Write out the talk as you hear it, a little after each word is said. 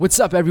What's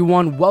up,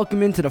 everyone?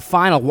 Welcome into the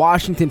final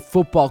Washington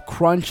Football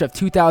Crunch of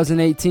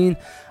 2018.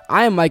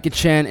 I am Micah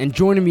Chen, and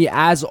joining me,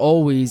 as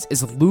always,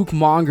 is Luke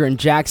Monger and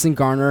Jackson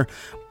Garner.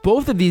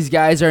 Both of these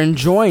guys are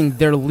enjoying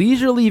their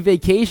leisurely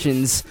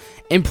vacations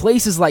in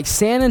places like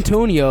San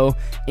Antonio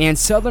and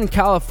Southern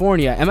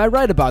California. Am I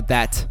right about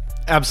that?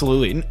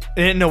 Absolutely.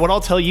 And no, what I'll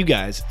tell you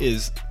guys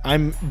is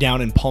I'm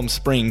down in Palm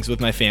Springs with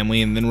my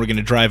family, and then we're going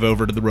to drive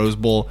over to the Rose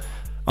Bowl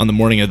on the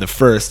morning of the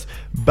 1st.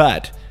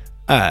 But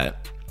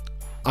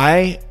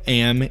I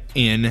am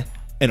in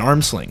an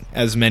arm sling,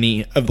 as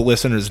many of the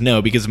listeners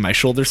know, because of my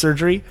shoulder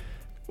surgery,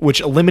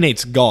 which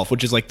eliminates golf,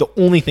 which is like the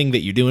only thing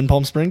that you do in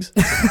Palm Springs.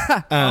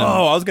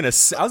 I was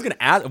gonna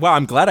ask. Well,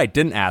 I'm glad I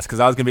didn't ask, because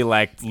I was gonna be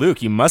like,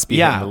 Luke, you must be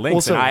hitting the links.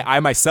 Well, so, and I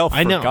myself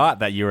I forgot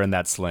that you were in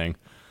that sling.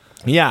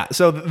 Yeah.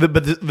 So,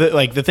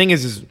 the thing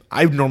is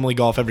I normally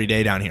golf every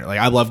day down here. Like,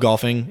 I love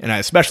golfing, and I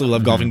especially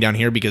love golfing down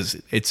here because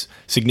it's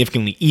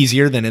significantly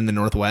easier than in the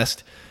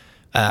Northwest.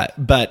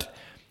 But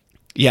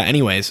yeah.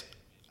 Anyways.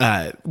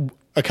 A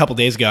couple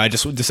days ago, I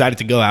just decided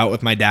to go out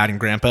with my dad and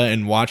grandpa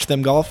and watch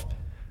them golf.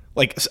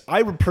 Like,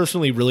 I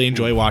personally really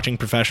enjoy watching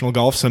professional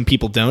golf. Some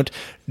people don't.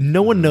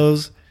 No one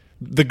knows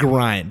the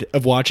grind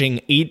of watching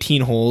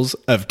 18 holes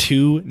of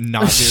two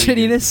not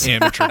very good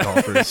amateur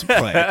golfers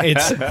play.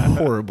 It's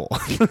horrible.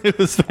 It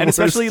was the and worst.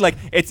 especially like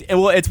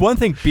it's one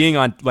thing being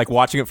on, like,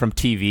 watching it from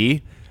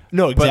TV.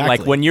 No, exactly.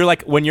 But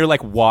when you're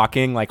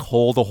walking like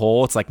hole to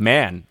hole, it's like,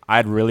 man,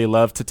 I'd really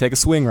love to take a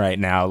swing right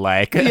now.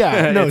 Like,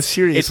 yeah, no,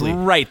 seriously, it's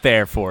right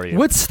there for you.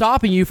 What's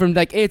stopping you from,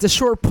 like, hey, it's a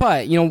short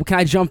putt, can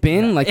I jump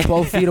in like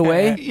 12 feet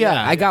away?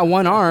 Yeah, I got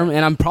one arm,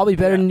 and I'm probably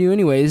better than you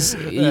anyways,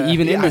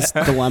 even in this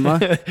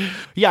dilemma.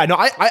 Yeah, no,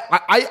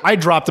 I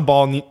dropped the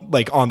ball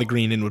on the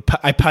green and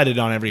I putted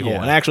on every hole.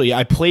 And actually,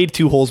 I played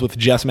 2 holes with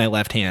just my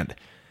left hand,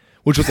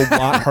 which was a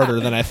lot harder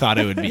than I thought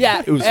it would be.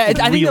 Yeah, it was I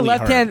think really the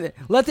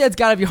left hand's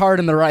got to be hard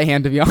than the right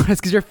hand, to be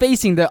honest, because you're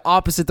facing the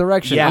opposite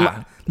direction.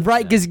 Yeah,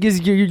 right. Because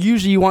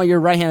usually you want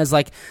your right hand as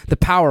like the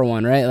power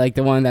one, right? Like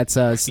the one that's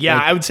I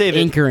would say that,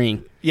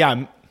 anchoring.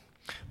 Yeah,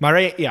 my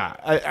right. Yeah,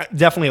 I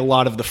definitely a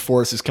lot of the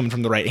force is coming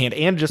from the right hand,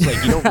 and just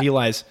like you don't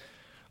realize,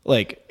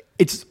 like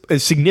it's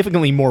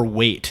significantly more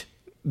weight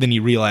than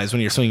you realize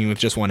when you're swinging with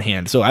just one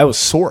hand. So I was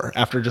sore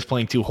after just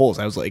playing 2 holes.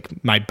 I was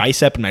like, my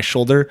bicep and my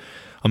shoulder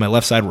on my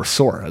left side were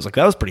sore. I was like,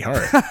 that was pretty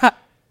hard.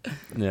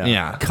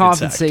 Yeah.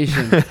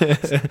 Compensation.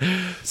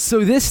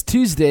 So this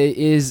Tuesday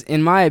is,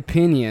 in my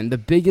opinion, the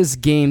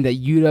biggest game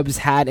that UW's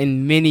had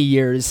in many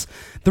years.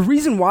 The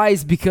reason why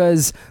is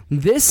because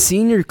this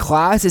senior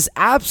class is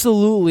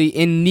absolutely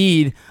in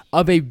need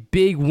of a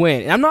big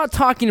win. And I'm not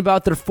talking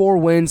about their 4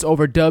 wins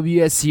over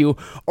WSU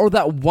or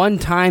that one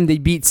time they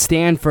beat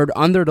Stanford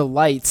under the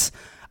lights.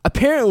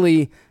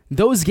 Apparently,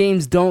 those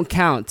games don't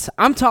count.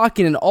 I'm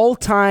talking an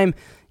all-time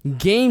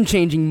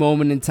game-changing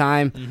moment in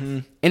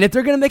time. And if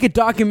they're going to make a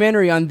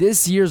documentary on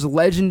this year's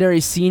legendary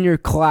senior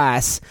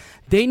class,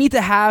 they need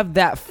to have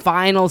that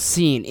final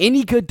scene.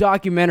 Any good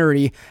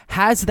documentary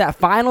has that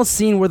final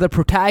scene where the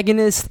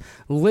protagonist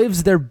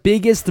lives their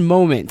biggest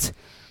moment.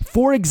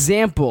 For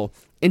example,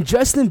 in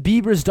Justin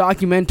Bieber's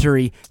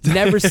documentary,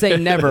 Never Say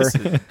Never,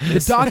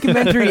 the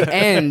documentary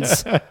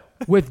ends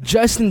with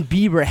Justin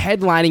Bieber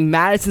headlining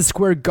Madison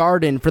Square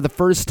Garden for the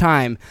first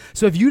time.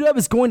 So if UW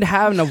is going to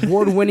have an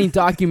award-winning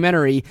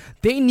documentary,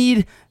 they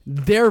need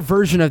their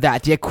version of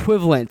that, the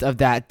equivalent of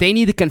that. They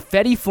need the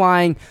confetti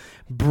flying,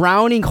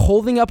 Browning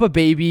holding up a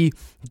baby,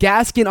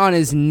 Gaskin on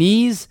his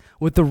knees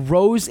with the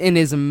rose in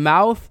his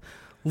mouth.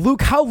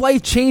 Luke, how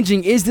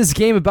life-changing is this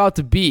game about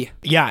to be?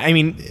 Yeah, I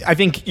mean, I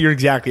think you're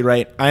exactly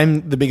right.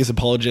 I'm the biggest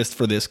apologist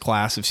for this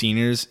class of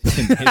seniors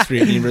in the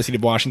history of the University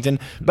of Washington.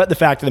 But the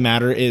fact of the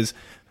matter is,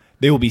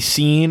 they will be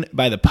seen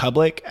by the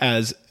public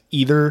as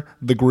either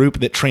the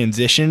group that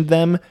transitioned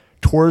them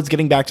towards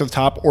getting back to the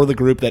top or the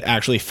group that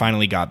actually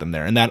finally got them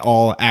there. And that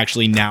all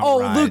actually now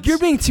rides. Luke, you're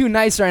being too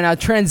nice right now.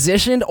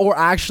 Transitioned or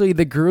actually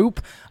the group.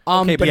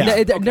 Okay, but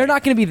they're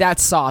not going to be that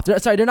soft.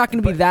 They're not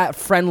going to be that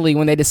friendly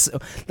when they just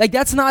like.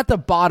 That's not the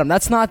bottom.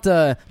 That's not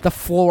the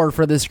floor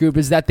for this group.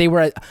 Is that they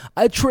were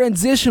a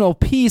transitional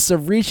piece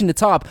of reaching the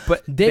top.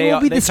 But they will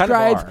be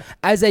described kind of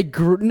as a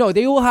group. No,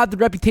 they will have the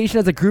reputation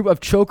as a group of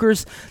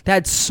chokers that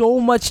had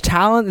so much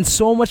talent and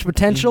so much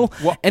potential.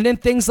 And then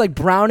things like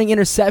Browning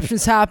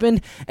interceptions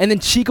happened, and then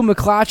Chico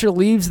McClatcher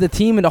leaves the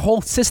team, and the whole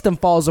system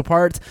falls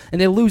apart,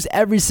 and they lose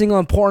every single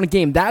important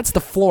game. That's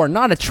the floor,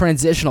 not a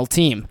transitional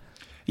team.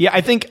 Yeah,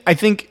 I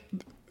think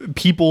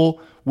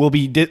people will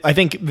be. I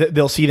think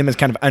they'll see them as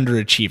kind of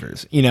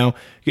underachievers.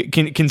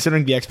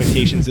 Considering the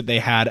expectations that they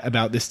had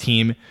about this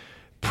team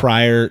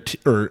prior to,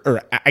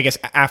 or I guess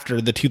after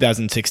the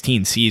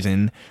 2016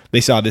 season, they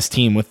saw this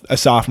team with a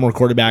sophomore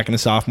quarterback and a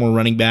sophomore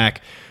running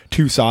back,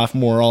 2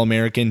 sophomore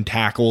All-American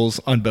tackles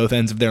on both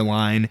ends of their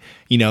line.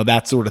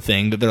 That sort of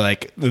thing. That they're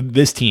like,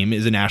 this team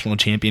is a national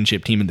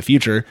championship team in the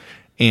future,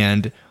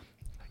 and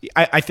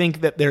I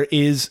think that there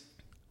is.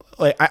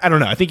 Like, I don't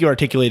know. I think you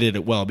articulated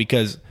it well,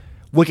 because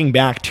looking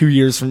back 2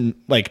 years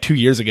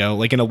ago,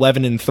 like an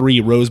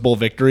 11-3 Rose Bowl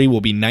victory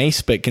will be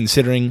nice, but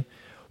considering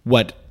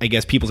what I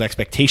guess people's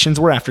expectations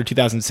were after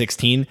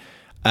 2016.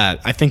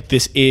 I think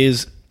this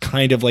is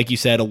kind of, like you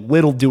said, a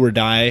little do or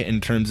die in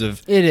terms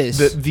of it is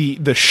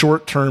the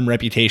short-term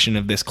reputation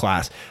of this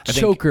class.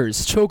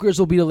 Chokers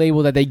will be the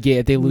label that they get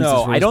if they lose. No,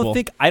 this Rose I don't Bowl.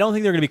 think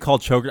they're going to be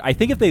called chokers. I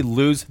think if they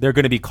lose, they're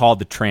going to be called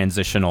the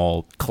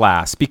transitional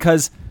class,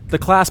 because the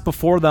class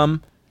before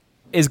them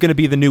is going to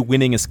be the new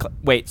winningest.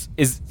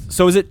 Is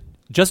it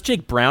just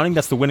Jake Browning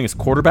that's the winningest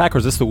quarterback, or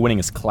is this the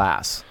winningest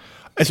class?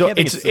 So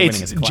it's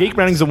Jake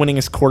Browning's the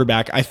winningest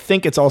quarterback. I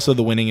think it's also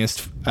the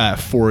winningest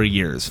 4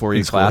 years. 4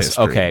 years class.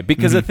 History. Okay,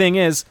 because the thing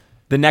is,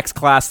 the next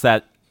class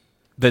that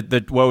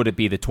the what would it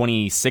be? The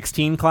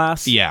 2016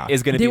 class. Yeah,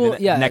 is going to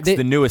be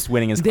the newest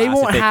winningest. They class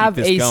won't have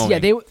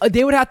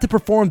they would have to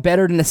perform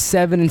better than a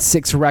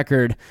 7-6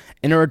 record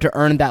in order to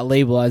earn that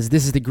label as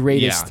this is the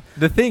greatest. Yeah.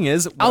 The thing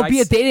is,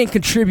 albeit they didn't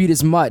contribute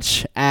as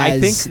much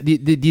as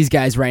these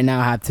guys right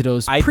now have to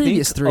those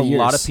previous 3 years.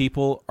 A lot of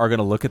people are going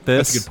to look at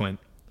this. That's a good point.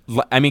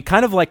 I mean,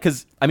 kind of like,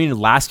 because, I mean,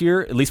 last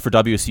year, at least for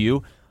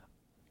WSU,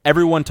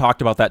 everyone talked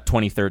about that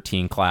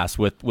 2013 class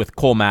with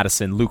Cole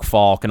Madison, Luke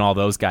Falk, and all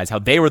those guys, how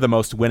they were the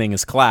most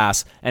winningest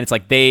class, and it's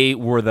like they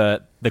were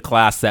the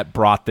class that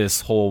brought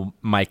this whole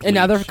Mike Leach. And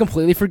now they're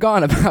completely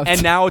forgotten about.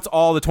 And now it's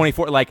all the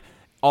 24, like,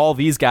 all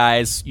these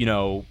guys,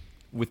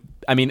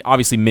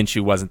 obviously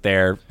Minshew wasn't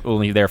there,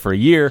 only there for a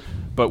year,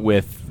 but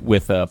with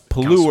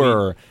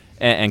Pallure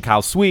and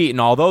Kyle Sweet and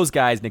all those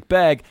guys, Nick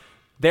Begg,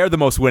 they're the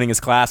most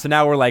winningest class, and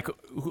now we're like,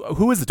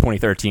 who is the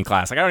 2013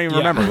 class? Like, I don't even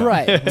remember.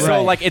 Right.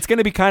 So, like, it's going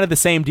to be kind of the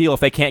same deal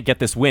if they can't get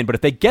this win. But if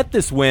they get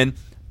this win,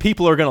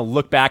 people are going to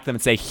look back at them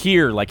and say,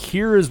 here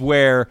is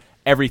where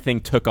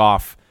everything took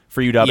off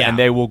for UW, and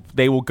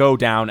they will go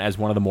down as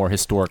one of the more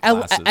historic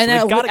classes. And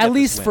at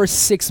least for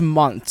 6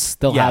 months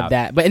they'll have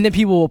that. And then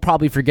people will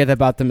probably forget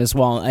about them as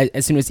well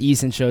as soon as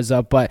Eason shows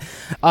up. But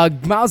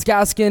Myles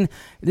Gaskin,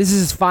 this is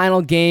his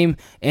final game,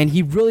 and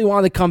he really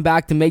wanted to come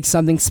back to make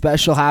something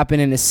special happen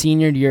in his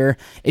senior year.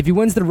 If he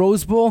wins the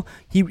Rose Bowl,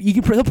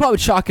 he'll probably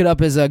chalk it up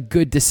as a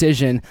good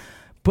decision.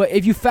 But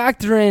if you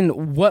factor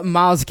in what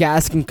Myles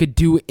Gaskin could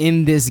do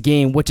in this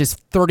game, which is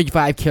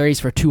 35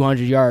 carries for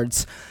 200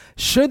 yards,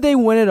 should they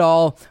win it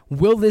all,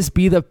 will this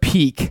be the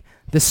peak,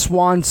 the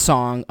swan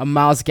song of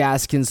Myles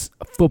Gaskin's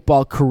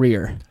football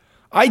career?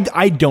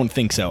 I don't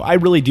think so. I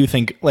really do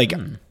think, I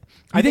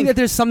think that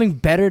there's something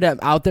better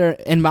out there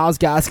in Myles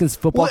Gaskin's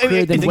football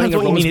career than winning a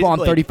Rose Bowl on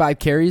 35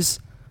 carries?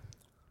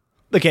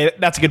 Okay,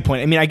 that's a good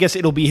point. I mean, I guess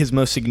it'll be his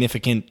most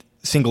significant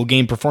single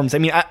game performance. I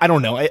mean, I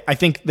don't know. I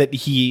think that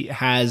he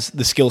has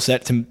the skill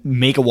set to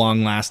make a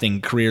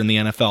long-lasting career in the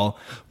NFL,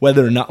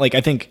 whether or not,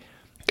 I think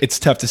it's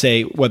tough to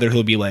say whether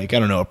he'll be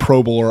a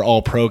Pro Bowl or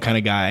All-Pro kind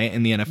of guy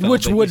in the NFL.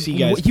 Which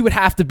he would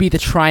have to be the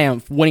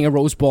triumph, winning a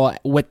Rose Bowl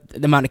with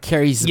the amount of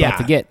carries he's about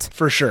to get.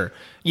 For sure.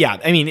 Yeah,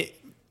 I mean,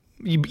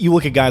 you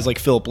look at guys like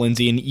Philip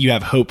Lindsay, and you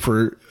have hope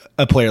for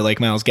a player like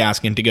Myles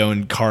Gaskin to go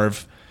and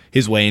carve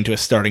his way into a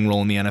starting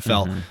role in the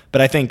NFL. Mm-hmm.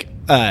 But I think,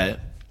 I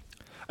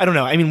don't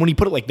know. I mean, when you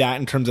put it like that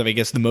in terms of, I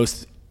guess, the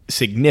most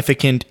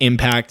significant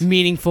impact.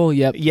 Meaningful,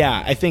 yep.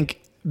 Yeah, I think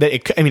that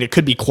it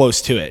could be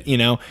close to it,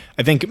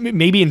 I think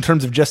maybe in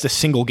terms of just a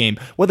single game,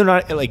 whether or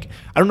not, I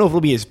don't know if it'll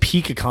be his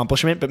peak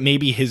accomplishment, but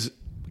maybe his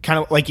kind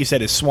of, like you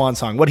said, his swan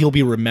song, what he'll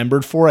be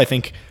remembered for. I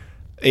think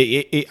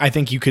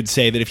you could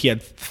say that if he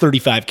had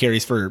 35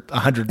 carries for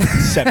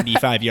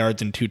 175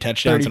 yards and 2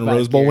 touchdowns and a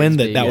Rose Bowl win,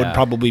 that would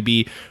probably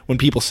be, when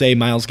people say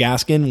Myles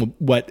Gaskin,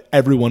 what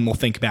everyone will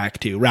think back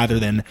to, rather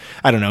than,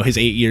 I don't know, his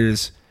 8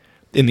 years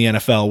in the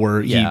NFL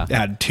where he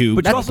had 2.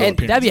 But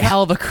that'd be a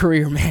hell of a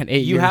career, man. 8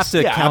 years. You have to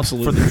account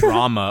for the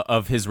drama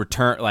of his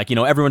return.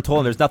 Everyone told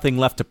him there's nothing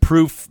left to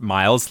prove,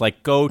 Myles.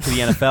 Go to the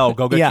NFL,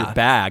 go get your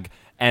bag.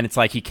 And it's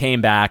like he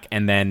came back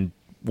and then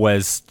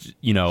was,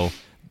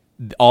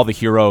 all the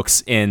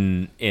heroics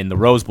in the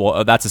Rose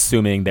Bowl. That's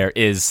assuming there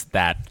is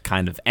that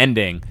kind of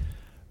ending.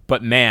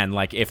 But man,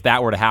 if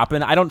that were to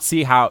happen, I don't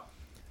see how.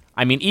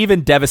 I mean,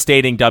 even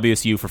devastating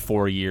WSU for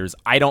 4 years,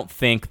 I don't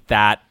think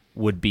that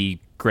would be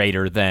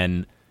greater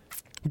than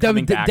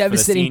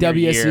devastating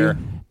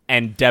WSU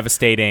and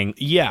devastating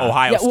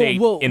Ohio State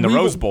in the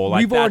Rose Bowl.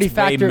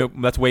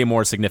 That's way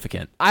more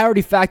significant. I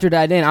already factored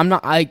that in. I'm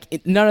not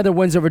none of the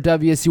wins over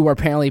WSU were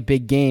apparently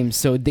big games,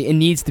 so it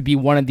needs to be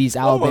one of these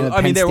Alabama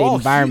Penn State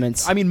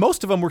environments.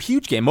 Most of them were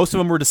huge games. Most of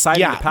them were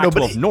decided in the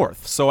Pac-12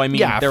 North. So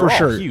they're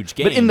all huge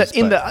games.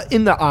 But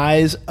in the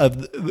eyes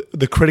of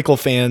the critical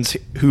fans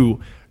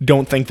who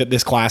don't think that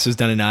this class has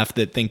done enough,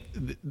 that think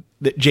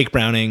that Jake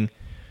Browning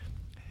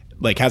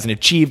hasn't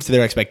achieved to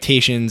their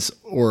expectations,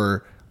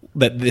 or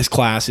that this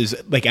class is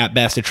at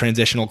best a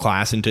transitional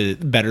class into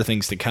better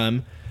things to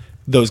come,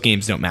 those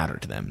games don't matter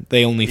to them.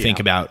 They only think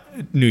about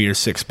New Year's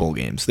Six bowl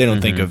games. They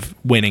don't think of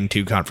winning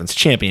 2 conference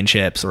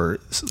championships or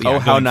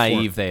how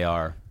naive they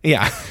are.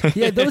 Yeah.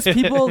 Yeah, those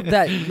people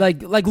that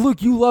like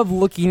Luke, you love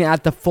looking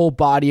at the full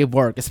body of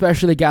work,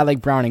 especially a guy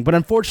like Browning. But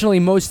unfortunately,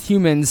 most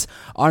humans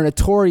are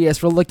notorious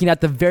for looking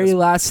at the very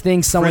last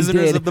thing someone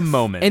Prisoners did of the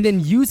moment. and then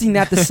using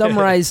that to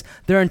summarize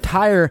their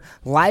entire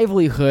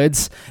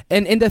livelihoods.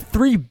 And in the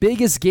three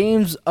biggest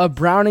games of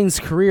Browning's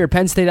career,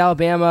 Penn State,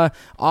 Alabama,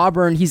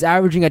 Auburn, he's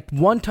averaging at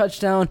 1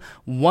 touchdown,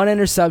 1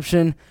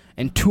 interception,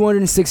 and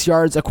 206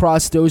 yards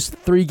across those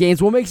 3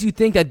 games. What makes you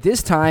think that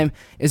this time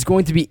is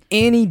going to be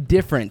any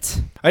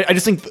different? I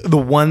just think the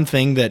one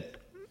thing that,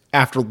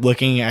 after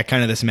looking at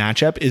kind of this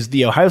matchup, is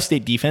the Ohio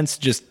State defense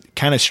just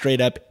kind of straight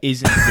up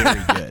isn't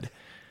very good.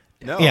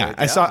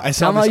 I saw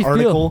this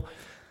article.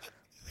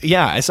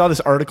 Yeah, I saw this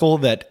article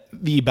that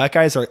the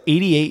Buckeyes are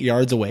 88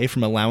 yards away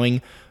from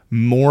allowing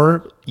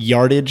more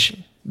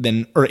yardage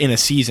in a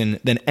season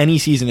than any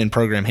season in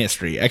program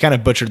history. I kind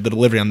of butchered the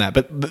delivery on that,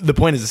 but the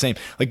point is the same.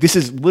 Like, this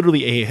is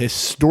literally a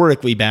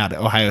historically bad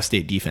Ohio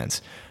State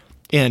defense.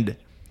 And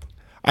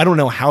I don't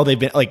know how they've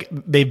been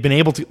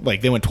able to,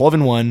 they went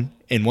 12-1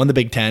 and won the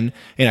Big Ten.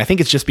 And I think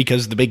it's just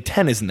because the Big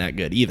Ten isn't that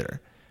good either.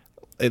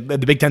 The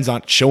Big Ten's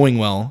not showing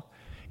well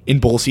in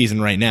bowl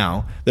season right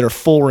now. There are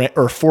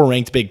 4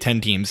 ranked Big Ten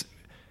teams.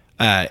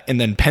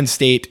 And then Penn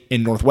State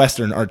and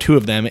Northwestern are 2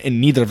 of them, and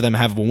neither of them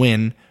have a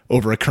win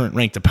over a current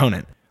ranked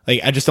opponent.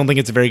 I just don't think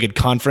it's a very good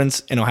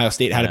conference, and Ohio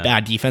State had a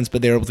bad defense,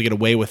 but they were able to get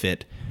away with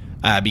it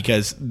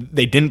because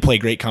they didn't play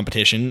great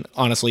competition,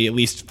 honestly, at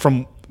least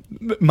from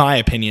my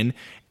opinion,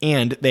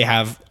 and they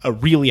have a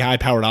really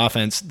high-powered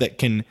offense that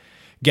can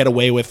get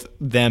away with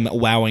them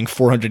allowing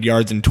 400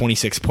 yards and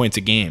 26 points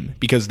a game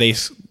because they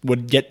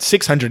would get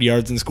 600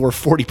 yards and score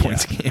 40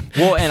 points a game.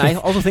 Well, and I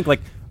also think,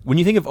 when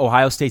you think of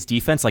Ohio State's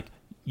defense,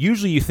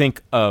 usually you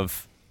think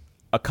of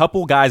a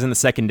couple guys in the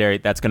secondary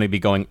that's going to be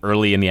going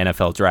early in the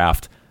NFL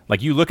draft.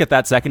 You look at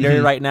that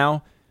secondary right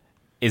now,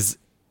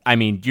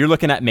 you're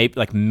looking at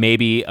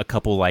maybe a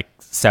couple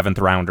 7th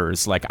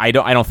rounders. I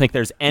don't think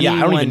there's anyone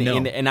I don't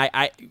even know. and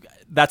I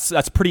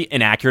that's pretty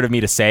inaccurate of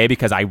me to say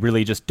because I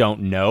really just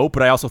don't know,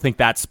 but I also think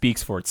that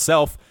speaks for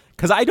itself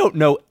because I don't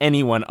know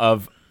anyone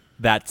of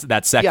that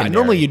secondary. Yeah,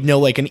 normally you'd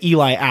know an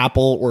Eli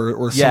Apple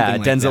or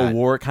something like that. Denzel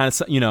Ward kind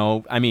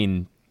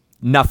of,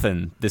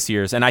 nothing this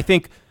year's. And I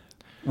think,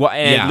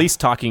 at least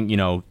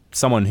talking,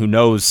 someone who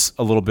knows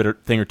a little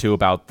bit thing or two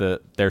about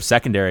their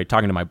secondary,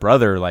 talking to my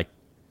brother,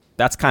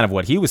 that's kind of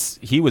what he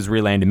was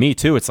relaying to me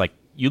too. It's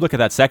you look at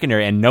that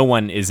secondary and no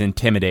one is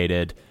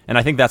intimidated. And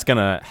I think that's going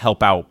to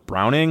help out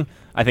Browning.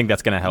 I think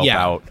that's going to help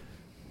out,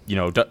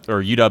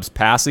 or UW's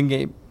passing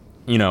game,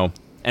 and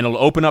it'll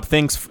open up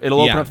things.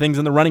 It'll open up things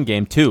in the running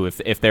game too,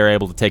 if they're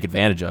able to take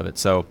advantage of it.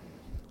 So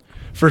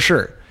for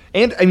sure.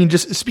 And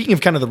just speaking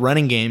of kind of the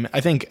running game, I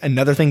think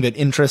another thing that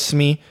interests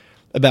me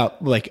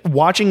about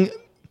watching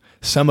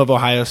some of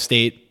Ohio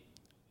State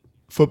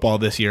football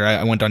this year,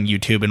 I went on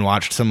YouTube and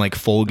watched some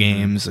full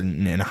games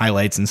and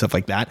highlights and stuff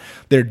like that.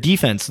 Their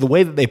defense, the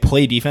way that they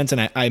play defense,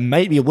 and I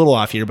might be a little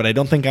off here, but I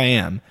don't think I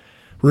am,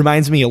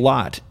 reminds me a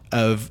lot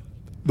of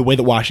the way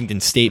that Washington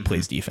State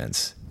plays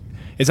defense.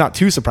 It's not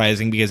too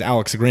surprising because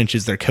Alex Grinch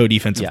is their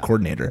co-defensive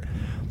coordinator.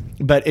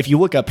 But if you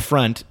look up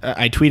front,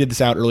 I tweeted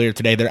this out earlier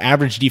today, their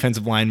average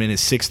defensive lineman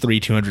is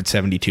 6'3",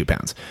 272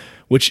 pounds,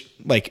 which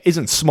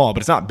isn't small,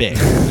 but it's not big,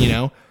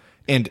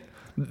 And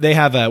they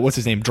have, what's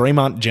his name?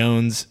 Draymond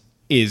Jones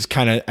is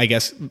kind of, I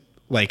guess,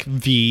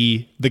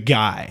 the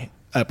guy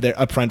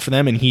up front for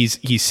them, and he's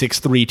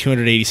 6'3",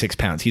 286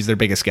 pounds. He's their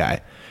biggest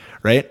guy,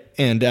 right?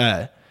 And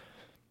the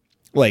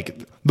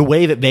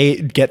way that they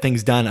get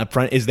things done up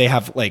front is they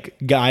have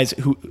guys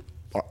who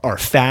are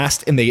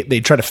fast and they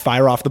try to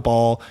fire off the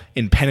ball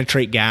and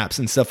penetrate gaps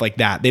and stuff like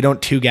that. They don't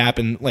 2-gap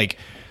and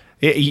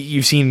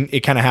you've seen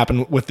it kind of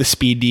happen with the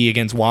speed D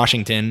against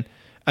Washington.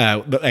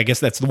 I guess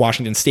that's the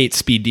Washington State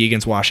speed D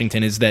against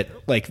Washington is that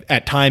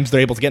at times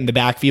they're able to get in the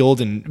backfield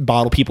and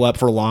bottle people up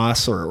for a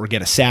loss or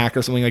get a sack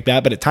or something like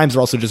that. But at times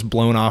they're also just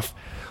blown off,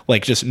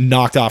 just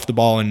knocked off the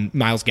ball, and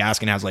Myles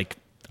Gaskin has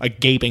a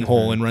gaping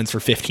hole and runs for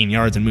 15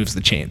 yards and moves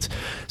the chains.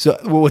 So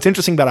what's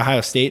interesting about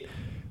Ohio State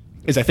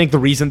is I think the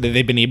reason that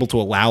they've been able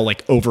to allow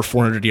over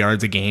 400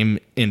 yards a game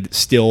and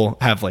still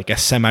have a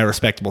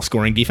semi-respectable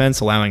scoring defense,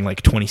 allowing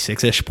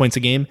 26-ish points a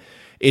game,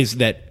 is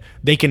that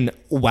they can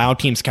allow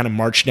teams kind of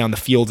march down the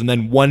field and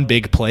then one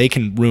big play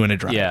can ruin a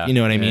drive. Yeah. You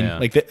know what I mean?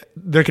 Yeah.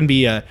 There can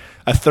be a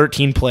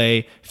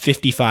 13-play,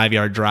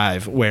 55-yard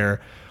drive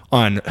where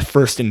on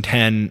 1st and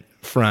 10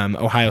 from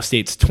Ohio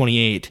State's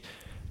 28,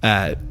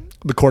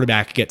 the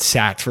quarterback gets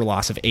sacked for a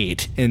loss of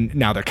 8, and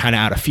now they're kind of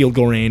out of field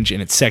goal range,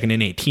 and it's 2nd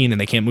and 18, and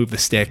they can't move the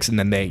sticks, and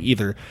then they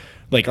either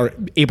are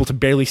able to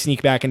barely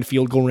sneak back into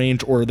field goal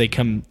range, or they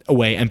come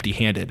away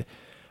empty-handed.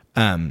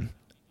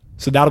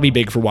 So that'll be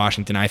big for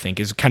Washington, I think,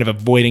 is kind of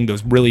avoiding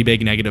those really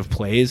big negative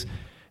plays,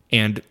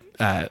 and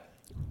I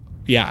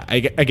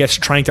guess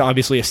trying to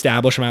obviously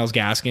establish Myles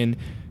Gaskin,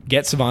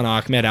 get Savon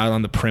Ahmed out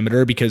on the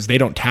perimeter because they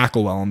don't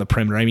tackle well on the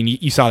perimeter.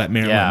 You saw that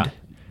Maryland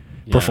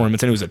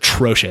performance, and it was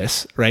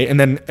atrocious, right? And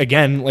then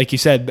again, like you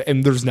said,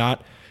 and there's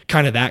not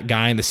kind of that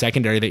guy in the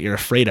secondary that you're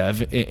afraid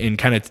of, and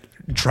kind of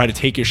try to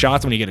take your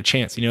shots when you get a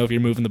chance. You know, if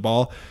you're moving the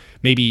ball,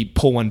 maybe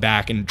pull one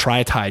back and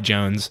try Ty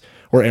Jones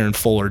or Aaron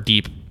Fuller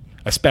deep,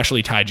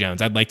 especially Ty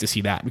Jones. I'd like to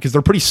see that because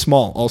they're pretty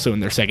small also in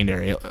their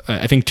secondary.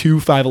 I think 2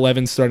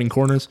 5'11" starting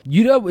corners.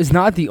 UW is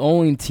not the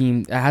only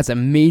team that has a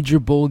major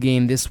bowl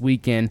game this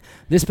weekend.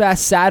 This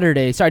past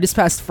Friday,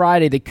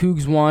 the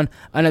Cougs won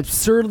an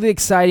absurdly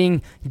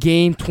exciting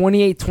game,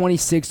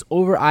 28-26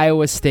 over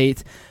Iowa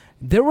State.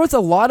 There was a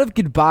lot of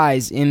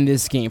goodbyes in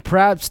this game,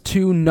 perhaps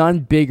two, none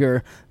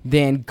bigger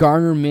than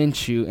Gardner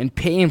Minshew and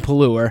Peyton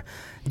Pelluer.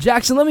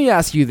 Jackson, let me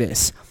ask you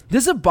this.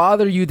 Does it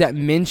bother you that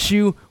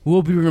Minshew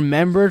will be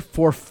remembered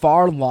for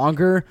far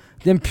longer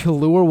than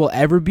Pelluer will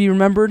ever be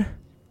remembered?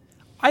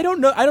 I don't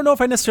know if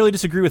I necessarily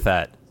disagree with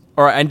that,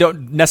 or I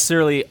don't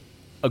necessarily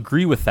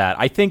agree with that.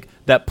 I think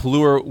that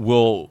Pelluer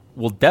will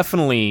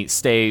definitely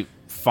stay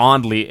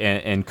fondly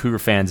in Cougar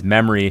fans'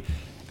 memory,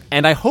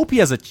 and I hope he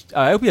has a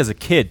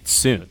kid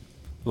soon.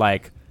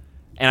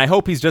 And I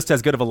hope he's just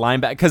as good of a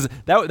linebacker, because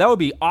that would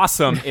be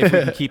awesome if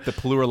we can keep the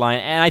Pelluer line.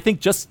 And I think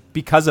just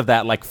because of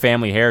that,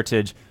 family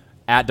heritage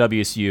at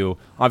WSU,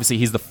 obviously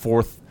he's the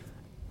fourth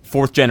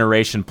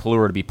generation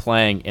Pelluer to be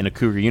playing in a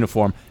Cougar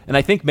uniform, and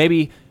I think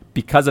maybe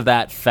because of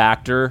that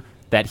factor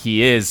that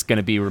he is going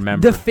to be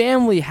remembered. The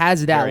family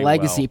has that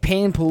legacy. Well.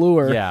 Payne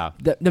Pelluer,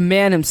 the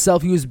man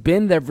himself, who's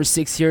been there for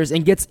 6 years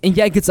and gets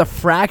a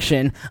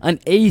fraction, an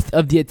eighth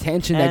of the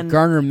attention that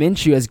Gardner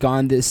Minshew has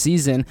gone this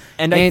season.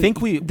 And I think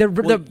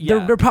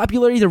their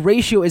popularity, the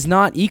ratio is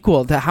not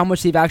equal to how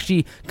much they've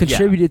actually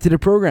contributed to the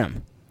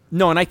program.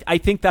 No, and I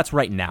think that's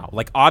right now.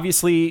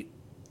 Obviously,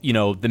 the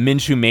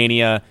Minshew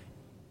mania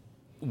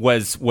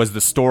was the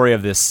story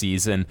of this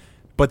season,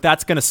 but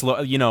that's going to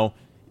slow.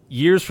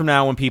 Years from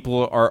now, when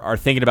people are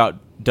thinking about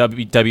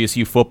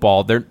WSU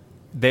football,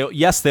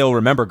 they'll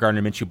remember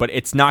Gardner Minshew, but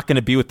it's not going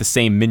to be with the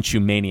same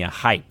Minshew mania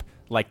hype.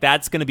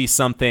 That's going to be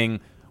something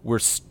where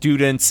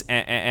students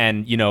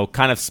and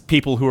kind of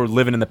people who are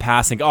living in the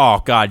past think,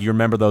 oh God, you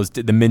remember the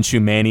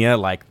Minshew mania?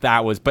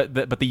 That was, but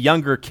the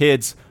younger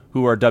kids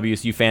who are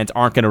WSU fans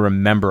aren't going to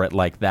remember it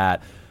like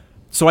that.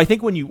 So I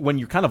think when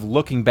you're kind of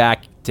looking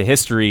back to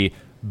history,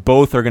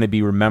 both are going to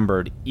be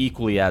remembered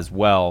equally as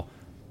well.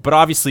 But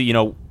obviously,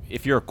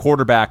 if you're a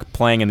quarterback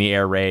playing in the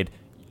air raid,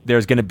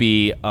 there's going to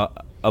be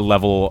a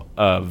level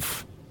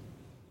of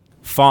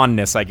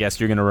fondness, I guess,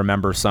 you're going to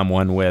remember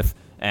someone with,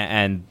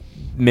 and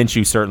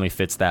Minshew certainly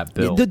fits that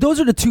bill. Those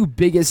are the two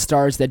biggest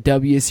stars that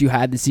WSU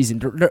had this season.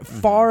 They're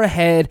far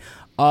ahead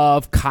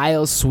of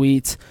Kyle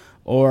Sweet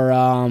or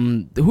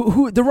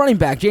who the running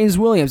back, James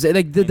Williams.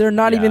 They're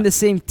not even the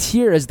same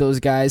tier as those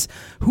guys.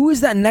 Who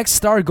is that next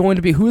star going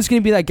to be? Who's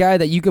going to be that guy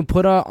that you can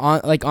put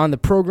on the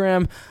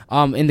program,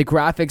 in the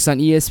graphics on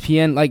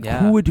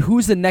ESPN?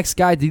 Who's the next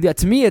guy to do that?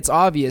 To me, it's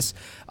obvious.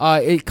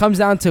 It comes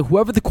down to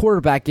whoever the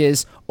quarterback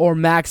is or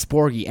Max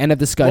Borghi. End of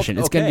discussion.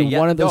 It's going to be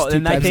one of those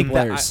two types of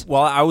players.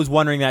 I was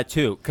wondering that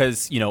too,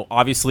 because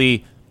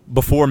obviously,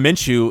 before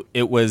Minshew,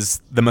 it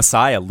was the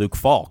Messiah, Luke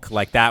Falk.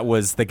 That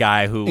was the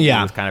guy who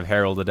was kind of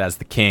heralded as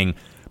the king.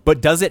 But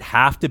does it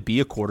have to be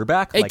a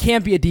quarterback? It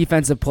can't be a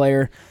defensive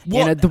player.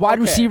 Well, the wide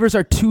receivers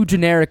are too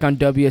generic on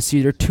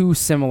WSU. They're too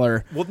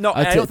similar. Well, no,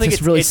 I don't think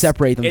it's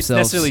separate themselves. It's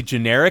necessarily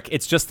generic.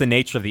 It's just the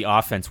nature of the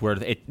offense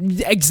where it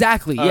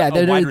exactly. They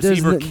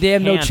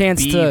have no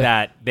chance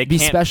to be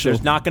special.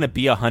 There's not going to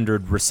be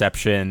 100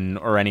 reception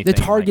or anything.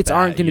 The targets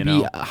aren't going to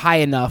be high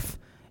enough.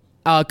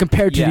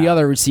 Compared to the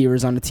other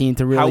receivers on the team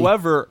to really.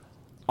 However,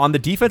 on the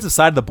defensive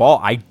side of the ball,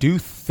 I do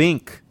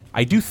think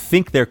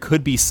there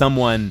could be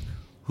someone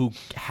who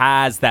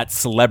has that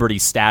celebrity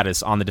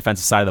status on the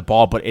defensive side of the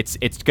ball, but it's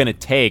going to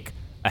take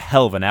a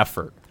hell of an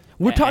effort.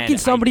 We're talking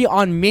somebody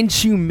on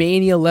Minshew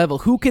mania level.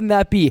 Who can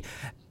that be?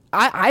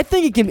 I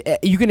think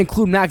you can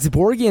include Max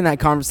Borghi in that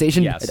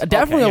conversation. Yes.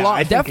 Definitely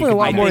a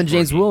lot more than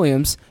James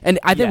Williams, and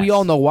I think we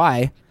all know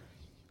why.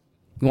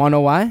 You want to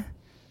know why?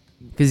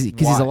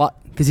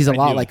 Because he's a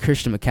lot like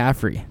Christian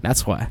McCaffrey.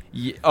 That's why.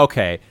 Yeah,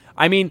 okay.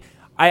 I mean,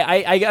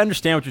 I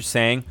understand what you're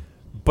saying,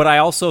 but I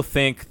also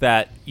think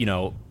that,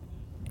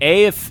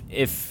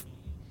 if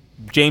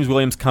James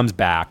Williams comes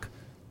back,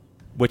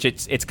 which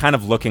it's kind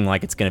of looking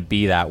like it's going to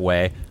be that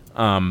way,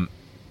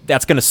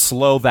 that's going to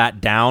slow that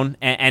down.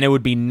 And it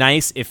would be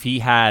nice if he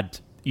had,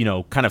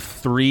 kind of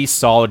 3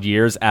 solid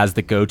years as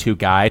the go-to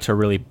guy to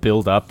really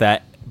build up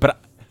that, but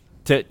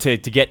to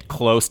get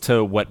close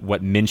to what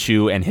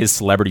Minshew and his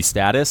celebrity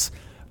status.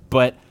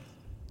 But,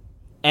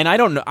 and I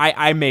don't know,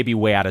 I may be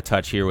way out of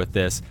touch here with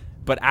this,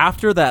 but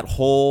after that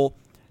whole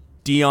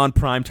Deion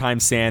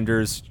Primetime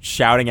Sanders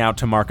shouting out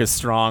to Marcus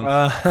Strong,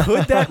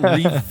 could that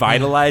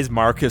revitalize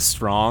Marcus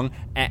Strong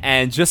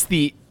and just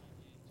the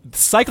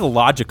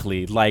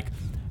psychologically,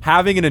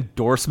 having an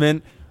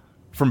endorsement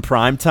from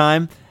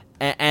Primetime,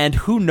 and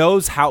who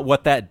knows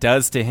what that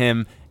does to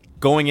him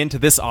going into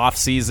this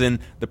offseason,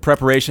 the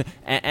preparation.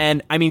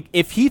 And I mean,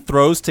 if he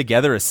throws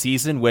together a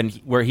season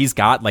where he's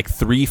got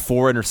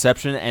 3-4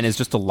 interception and is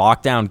just a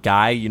lockdown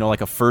guy,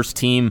 a first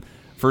team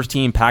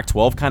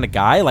Pac-12 kind of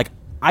guy,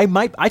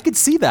 I could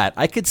see that.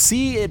 I could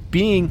see it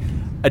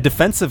being a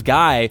defensive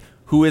guy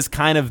who is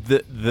kind of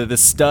the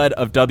stud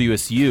of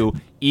WSU,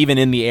 even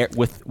in the air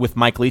with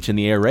Mike Leach in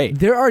the air raid.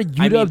 There are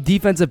UW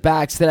defensive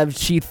backs that have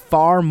achieved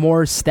far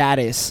more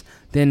status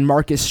than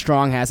Marcus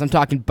Strong has. I'm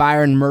talking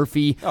Byron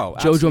Murphy,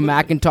 JoJo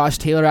McIntosh,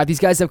 Taylor Rapp. These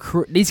guys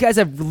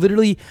have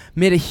literally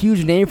made a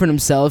huge name for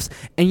themselves,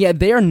 and yet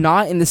they are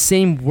not in the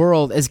same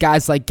world as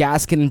guys like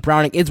Gaskin and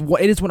Browning. It is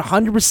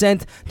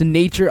 100% the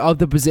nature of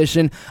the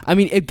position. I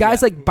mean, if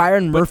guys like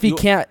Byron Murphy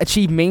can't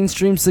achieve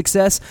mainstream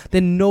success,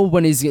 then no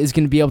one is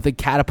going to be able to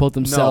catapult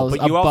themselves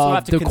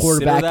above the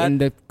quarterback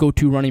and the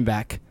go-to running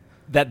back.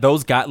 That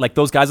those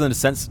guys on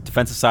the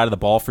defensive side of the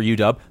ball for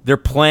UW, they're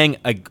playing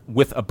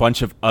with a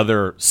bunch of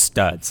other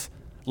studs,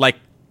 like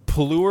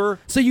Pelluer.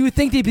 So you would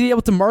think they'd be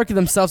able to market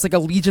themselves like a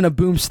Legion of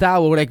Boom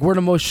style, where like we're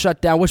the most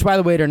shut down, which by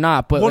the way they're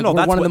not, but we're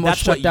one of the most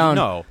shut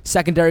down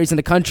secondaries in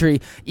the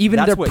country.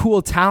 Even their pool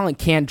of talent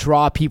can't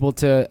draw people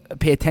to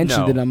pay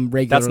attention to them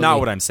regularly. That's not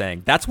what I'm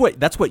saying. That's what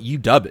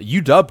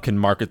UW can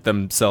market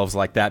themselves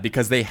like that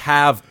because they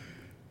have,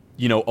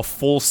 a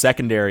full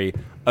secondary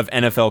of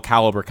NFL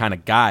caliber kind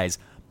of guys.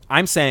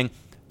 I'm saying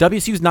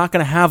WSU is not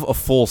going to have a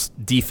full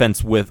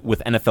defense with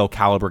NFL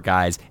caliber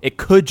guys. It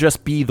could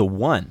just be the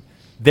one.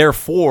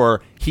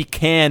 Therefore, he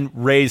can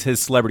raise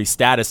his celebrity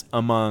status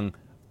among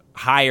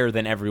higher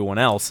than everyone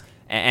else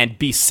and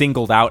be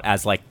singled out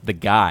as like the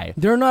guy.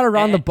 They're not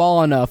around the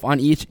ball enough on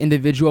each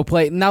individual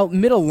play. Now,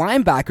 middle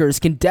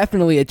linebackers can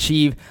definitely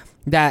achieve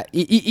that.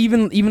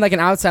 Even like an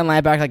outside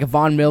linebacker like a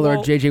Von Miller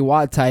or J.J.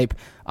 Watt type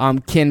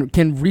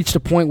can reach the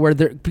point where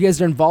because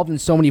they're involved in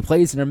so many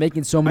plays and they're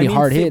making so many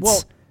hard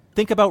hits.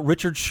 Think about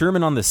Richard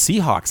Sherman on the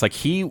Seahawks. Like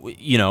he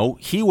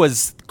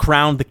was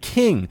crowned the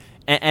king,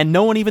 and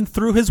no one even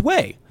threw his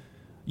way.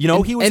 He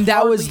was, and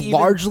that was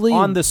largely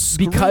on the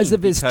screen because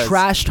of his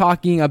trash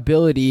talking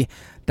ability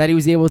that he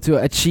was able to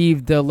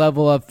achieve the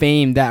level of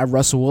fame that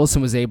Russell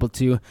Wilson was able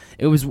to.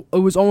 It was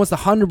almost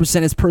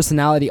 100% his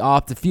personality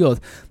off the field.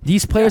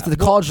 These players at the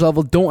college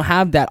level don't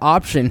have that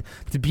option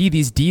to be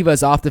these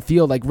divas off the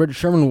field like Richard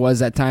Sherman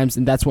was at times,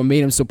 and that's what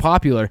made him so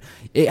popular.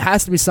 It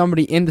has to be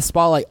somebody in the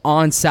spotlight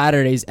on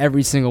Saturdays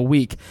every single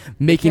week,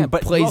 making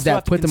plays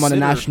that put them on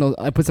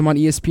puts them on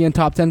ESPN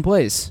top 10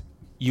 plays.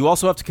 You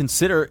also have to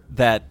consider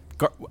that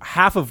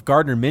half of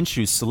Gardner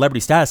Minshew's celebrity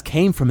status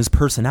came from his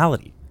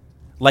personality.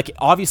 Like,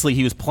 obviously,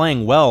 he was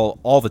playing well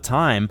all the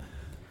time,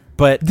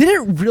 but did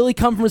it really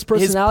come from his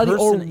personality,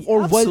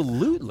 or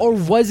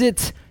was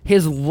it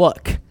his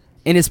look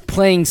and his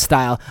playing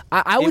style?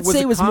 I would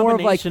say it was more of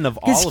like of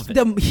all of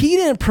it. He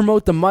didn't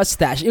promote the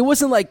mustache. It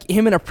wasn't like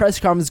him in a press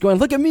conference going,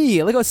 "Look at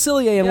me, look how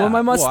silly I am with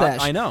my mustache."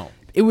 Well, I know.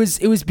 It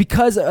was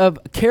because of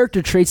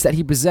character traits that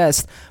he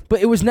possessed, but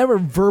it was never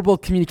verbal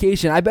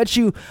communication. I bet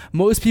you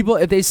most people,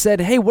 if they said,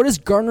 "Hey, what does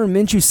Gardner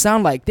Minshew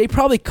sound like?" they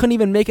probably couldn't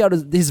even make out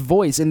his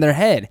voice in their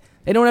head.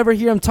 They don't ever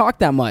hear him talk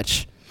that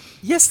much.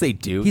 Yes, they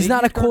do. He's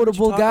not a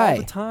quotable guy. All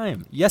the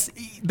time. Yes,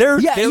 there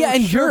are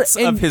shirts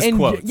of his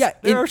quotes.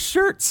 There are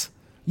shirts.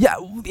 Yeah,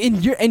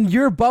 in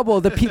your bubble,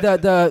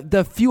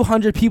 the few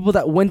hundred people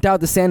that went out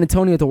to San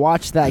Antonio to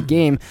watch that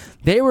game,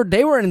 they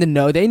were in the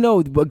know. They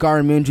know what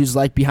Gardner Minshew's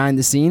like behind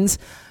the scenes.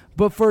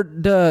 But for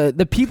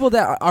the people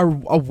that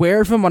are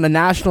aware of him on a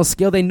national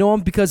scale, they know him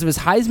because of his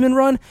Heisman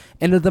run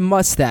and of the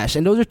mustache.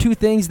 And those are two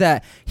things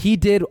that he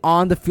did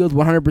on the field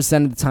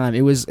 100% of the time.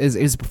 It was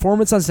his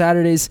performance on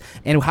Saturdays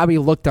and how he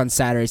looked on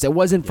Saturdays. It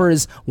wasn't for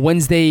his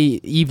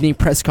Wednesday evening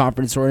press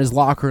conference or his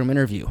locker room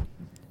interview.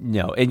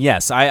 No, and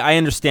yes, I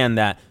understand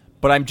that.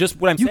 But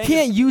you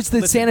can't use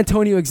the San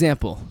Antonio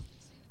example.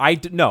 I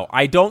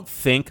don't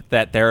think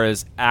that there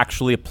is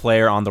actually a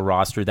player on the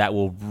roster that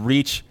will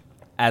reach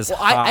as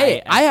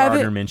high as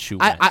Gardner Minshew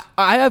went.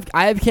 I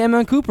have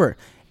Cameron Cooper.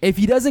 If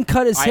he doesn't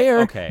cut his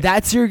hair,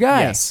 that's your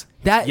guy. Yes.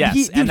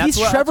 He's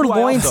Trevor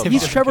Lawrence.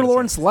 He's Trevor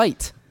Lawrence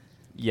light.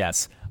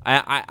 Yes,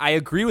 I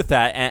agree with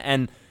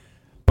that.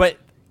 But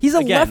he's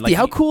a lefty. Like,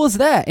 how cool is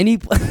that? And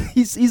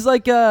he's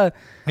like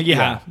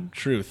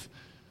truth.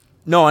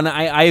 No, and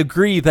I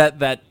agree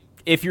that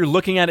if you're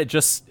looking at it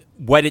just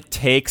what it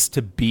takes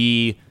to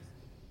be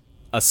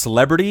a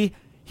celebrity,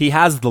 he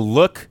has the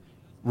look.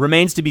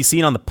 Remains to be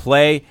seen on the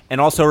play, and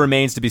also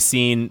remains to be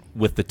seen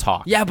with the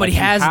talk. Yeah, but he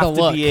has the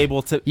look. He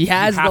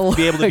has to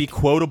be able to be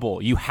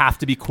quotable. You have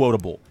to be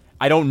quotable.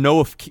 I don't know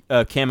if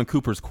Cameron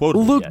Cooper's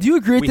quotable. Luke, yet. do you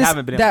agree with this?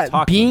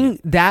 That being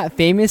that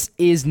famous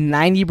is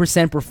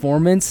 90%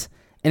 performance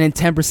and then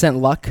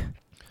 10% luck,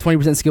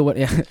 20% skill.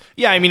 Yeah.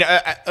 Yeah, I mean,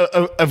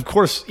 of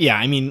course. Yeah,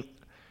 I mean,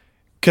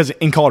 because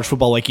in college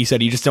football, like you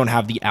said, you just don't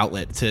have the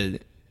outlet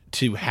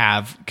to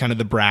have kind of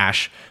the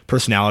brash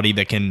personality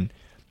that can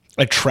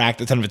attract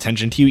a ton of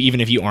attention to you,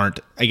 even if you aren't,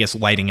 I guess,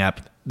 lighting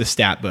up the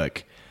stat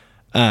book.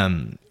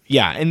 And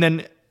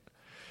then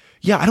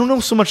I don't know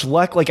so much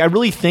luck. Like, I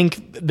really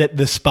think that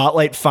the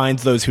spotlight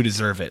finds those who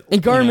deserve it.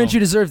 And Gardner Minshew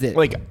deserved it.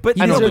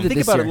 But I don't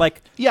think about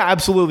it. Yeah,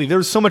 absolutely.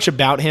 There's so much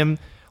about him,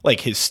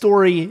 like his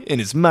story and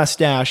his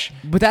mustache.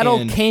 But that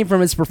all came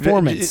from his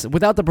performance.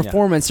 Without the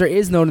performance, there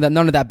is none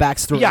of that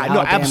backstory. Yeah,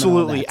 no,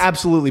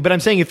 absolutely. But I'm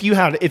saying if you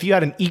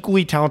had an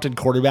equally talented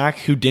quarterback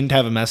who didn't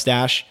have a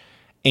mustache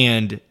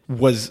and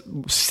was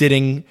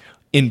sitting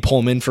in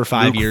Pullman for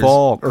 5 years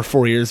or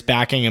 4 years,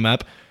 backing him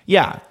up.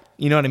 Yeah.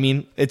 You know what I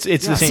mean? It's the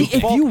same. See,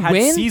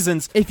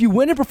 if you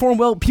win and perform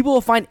well, people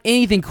will find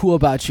anything cool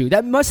about you.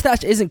 That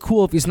mustache isn't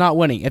cool if he's not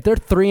winning. If they're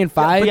 3 and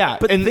 5,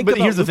 but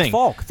here's the thing.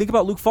 Think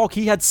about Luke Falk.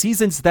 He had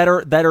seasons that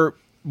are,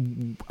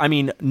 I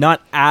mean,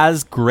 not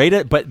as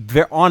great, but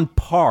they're on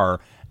par,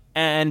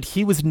 and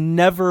he was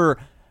never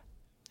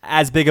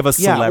as big of a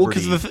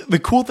celebrity. Yeah, well, because the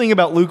cool thing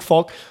about Luke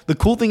Falk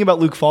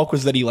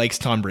was that he likes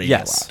Tom Brady a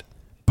lot.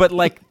 But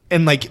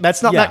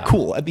that's not that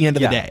cool at the end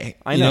of the day.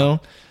 I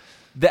know.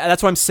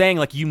 That's what I'm saying.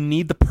 Like, you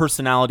need the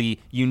personality,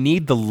 you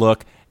need the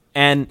look,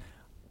 and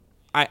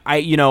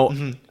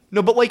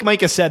No, but like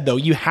Micah said, though,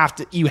 you have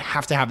to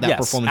have that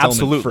performance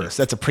element first.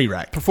 That's a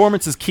prereq.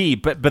 Performance is key,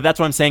 but that's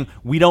what I'm saying.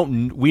 We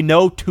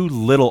know too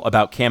little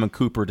about Cameron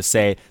Cooper to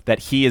say that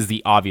he is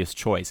the obvious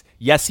choice.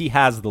 Yes, he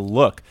has the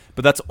look,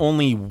 but that's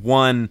only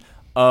one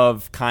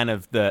of kind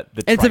of the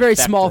it's a very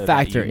small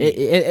factor.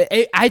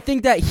 I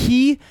think that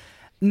he.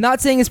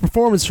 Not saying his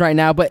performance right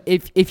now, but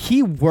if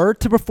he were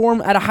to perform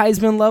at a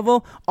Heisman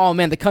level, oh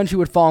man, the country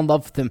would fall in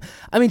love with him.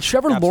 I mean,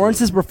 Trevor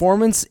Lawrence's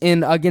performance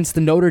against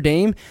the Notre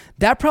Dame,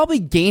 that probably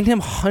gained him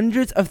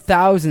hundreds of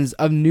thousands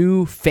of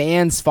new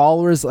fans,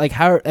 followers, like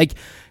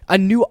a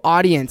new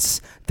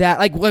audience that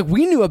like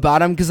we knew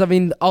about him because I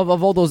mean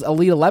of all those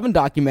Elite 11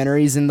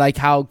 documentaries and like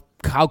how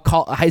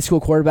high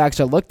school quarterbacks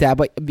are looked at,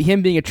 but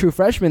him being a true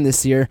freshman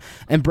this year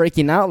and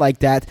breaking out like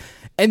that.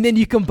 And then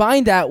you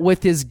combine that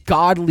with his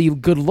godly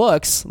good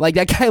looks, like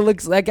that guy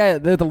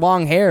with the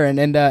long hair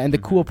and the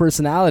cool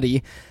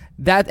personality,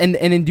 that and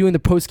in doing the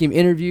post game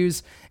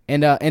interviews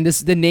and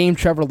the name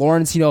Trevor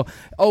Lawrence, if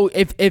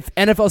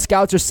NFL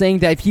scouts are saying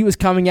that if he was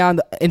coming out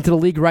into the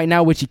league right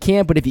now, which he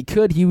can't, but if he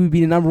could, he would be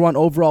the number 1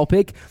 overall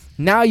pick.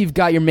 Now you've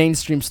got your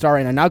mainstream star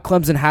right now. Now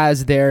Clemson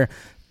has their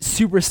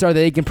superstar that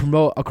they can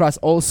promote across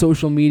all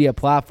social media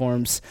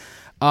platforms.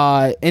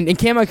 And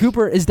Cameron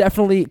Cooper is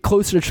definitely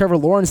closer to Trevor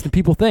Lawrence than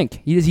people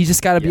think. He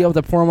just got to be able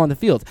to perform on the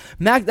field.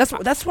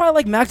 That's why I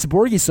like Max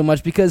Borghi so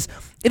much, because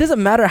it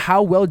doesn't matter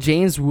how well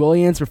James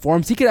Williams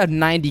performs. He could have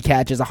 90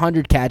 catches,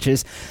 100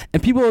 catches,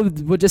 and people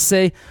would just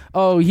say,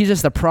 "Oh, he's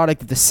just a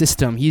product of the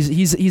system.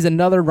 He's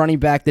another running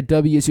back that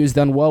WSU has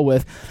done well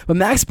with." But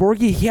Max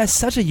Borghi, he has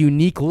such a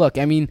unique look.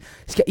 I mean,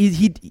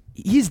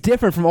 he's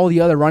different from all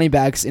the other running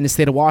backs in the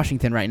state of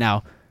Washington right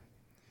now.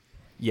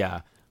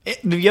 Yeah.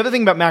 The other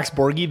thing about Max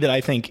Borghi that I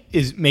think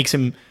makes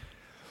him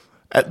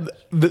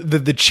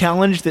the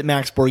challenge that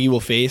Max Borghi will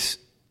face,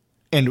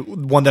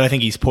 and one that I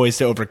think he's poised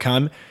to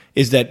overcome,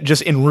 is that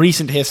just in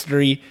recent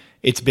history,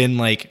 it's been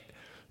like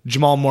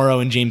Jamal Morrow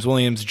and James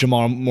Williams,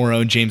 Jamal Morrow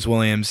and James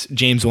Williams,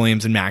 James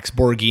Williams and Max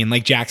Borghi, and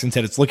like Jackson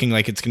said, it's looking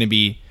like it's going to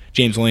be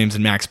James Williams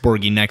and Max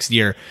Borghi next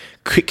year.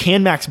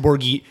 Can Max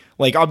Borghi,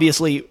 like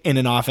obviously in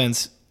an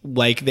offense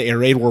like the air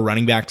raid where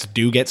running backs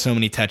do get so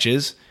many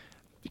touches,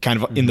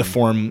 kind of in the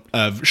form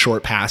of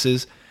short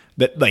passes,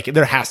 that like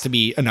there has to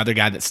be another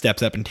guy that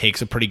steps up and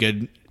takes a pretty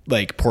good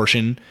like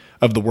portion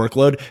of the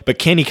workload. But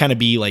can he kind of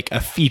be like a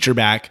feature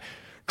back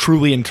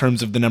truly in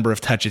terms of the number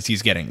of touches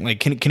he's getting? Like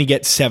can he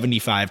get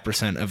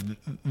 75% of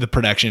the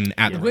production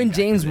at the when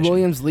James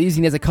Williams leaves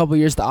and he has a couple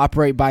years to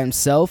operate by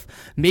himself,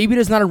 maybe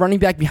there's not a running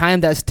back behind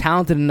him that's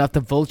talented enough to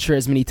vulture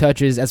as many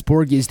touches as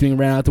Borghi is doing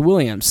right now to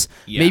Williams.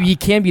 Yeah. Maybe he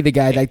can be the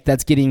guy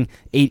that's getting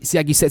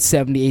like you said,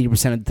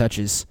 70-80% of the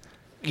touches.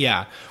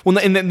 Yeah. Well,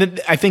 and then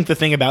I think the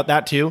thing about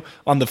that too,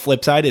 on the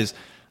flip side, is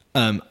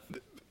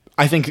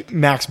I think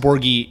Max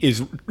Borghi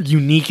is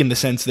unique in the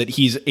sense that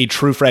he's a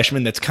true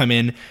freshman that's come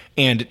in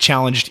and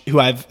challenged, who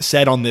I've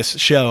said on this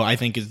show, I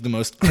think is the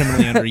most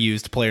criminally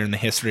underused player in the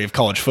history of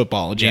college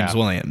football, James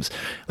Williams.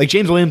 Like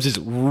James Williams is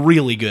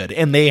really good,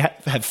 and they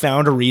have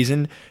found a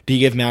reason to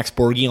give Max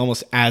Borghi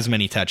almost as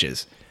many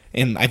touches.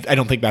 And I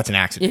don't think that's an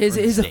accident.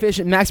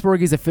 Max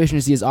Borghi's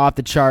efficiency is off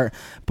the chart.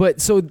 But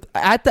so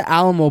at the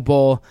Alamo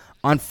Bowl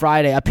on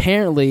Friday,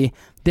 apparently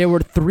there were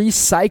 3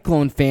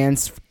 Cyclone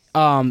fans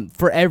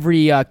for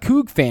every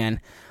Coug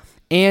fan.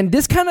 And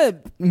this kind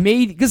of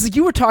made, because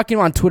you were talking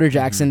on Twitter,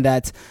 Jackson,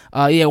 that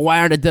why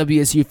aren't the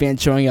WSU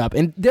fans showing up?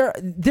 And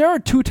there are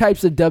 2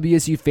 types of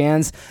WSU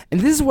fans,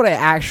 and this is what I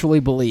actually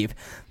believe.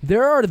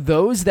 There are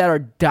those that are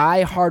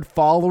diehard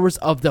followers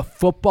of the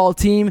football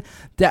team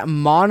that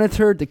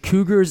monitor the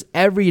Cougars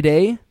every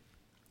day.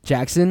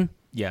 Jackson?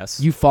 Yes.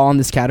 You fall in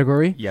this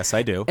category? Yes,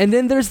 I do. And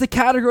then there's the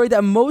category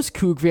that most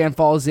Coug fan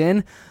falls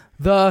in,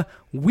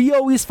 we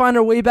always find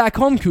our way back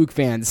home Coug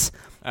fans.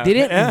 They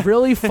didn't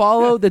really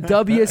follow the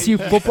WSU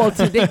football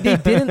team. They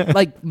didn't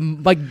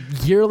like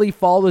yearly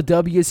follow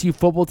the WSU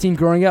football team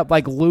growing up,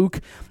 like Luke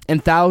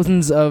and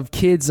thousands of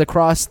kids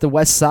across the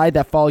west side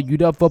that follow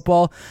UW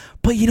football.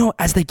 But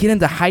as they get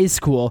into high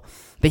school,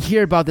 they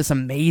hear about this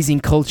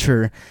amazing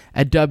culture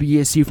at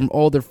WSU from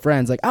all their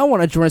friends. Like, I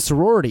want to join a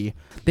sorority.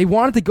 They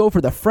wanted to go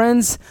for the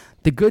friends,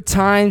 the good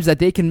times that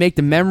they can make,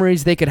 the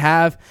memories they could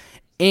have.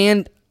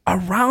 And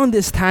around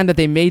this time that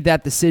they made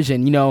that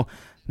decision,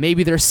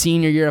 maybe their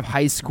senior year of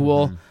high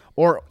school,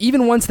 or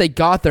even once they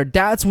got there,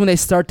 that's when they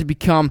start to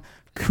become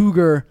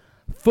Cougar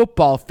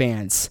football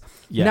fans.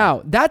 Yeah.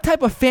 Now, that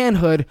type of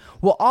fanhood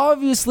will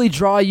obviously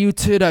draw you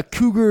to the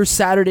Cougar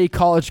Saturday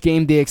college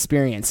game day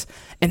experience.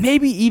 And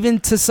maybe even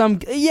to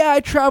I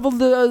traveled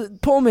to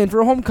Pullman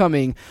for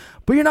homecoming.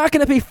 But you're not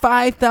going to pay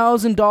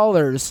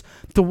 $5,000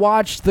 to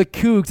watch the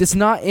Cougs. It's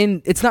not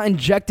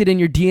injected in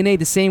your DNA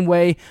the same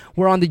way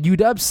we're on the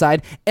UW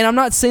side. And I'm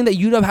not saying that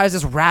UW has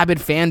this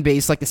rabid fan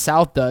base like the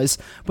South does,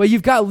 but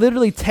you've got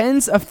literally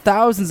tens of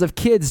thousands of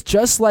kids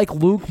just like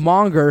Luke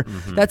Monger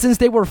that since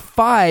they were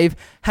 5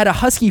 had a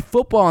Husky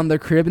football in their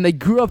crib, and they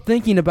grew up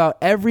thinking about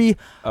every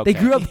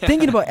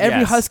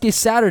Yes. Husky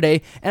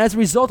Saturday. And as a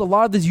result, a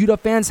lot of these UW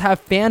fans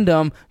have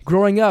fandom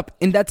growing up,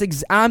 and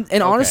that's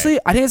honestly,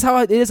 I think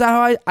it's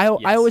how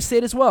I always say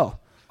it as well.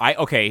 I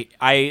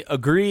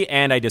agree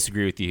and I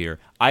disagree with you here.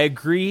 I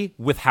agree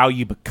with how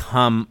you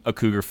become a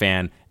Cougar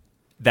fan,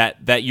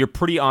 that you're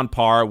pretty on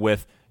par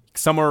with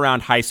somewhere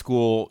around high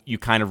school. You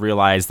kind of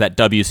realize that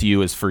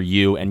WSU is for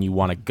you and you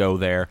want to go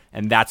there,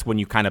 and that's when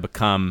you kind of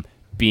become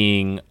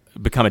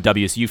a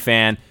WSU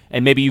fan,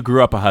 and maybe you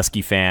grew up a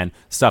Husky fan,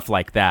 stuff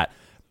like that.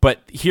 But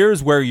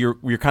here's where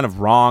you're kind of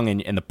wrong,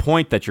 and the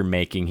point that you're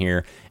making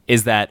here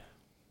is that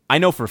I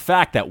know for a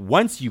fact that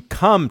once you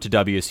come to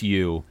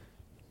WSU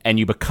and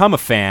you become a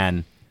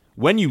fan,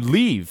 when you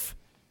leave,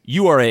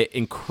 you are an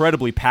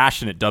incredibly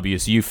passionate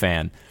WSU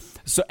fan.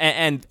 So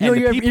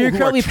you're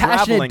currently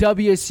passionate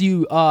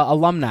WSU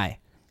alumni.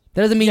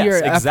 That doesn't mean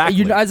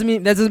exactly.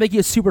 that doesn't make you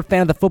a super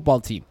fan of the football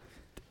team.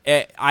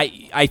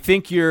 I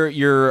think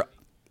you're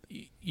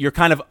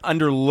kind of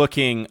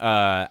underlooking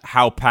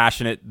how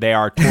passionate they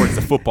are towards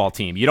the football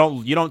team. You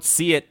don't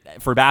see it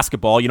for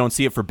basketball. You don't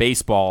see it for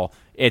baseball.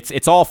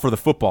 It's all for the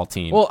football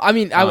team. Well, I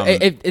mean,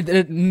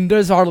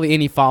 there's hardly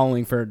any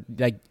following for,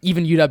 like,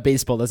 even UW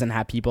baseball doesn't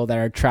have people that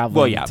are traveling.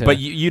 Well, yeah, but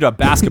UW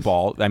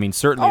basketball, I mean,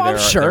 certainly there are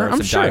some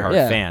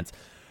diehard fans.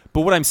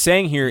 But what I'm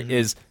saying here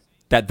is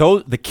that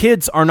the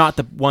kids are not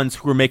the ones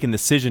who are making the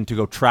decision to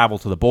go travel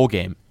to the bowl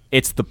game.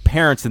 It's the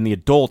parents and the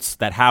adults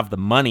that have the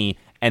money,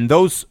 and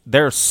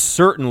there are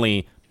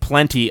certainly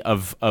plenty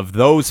of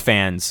those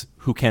fans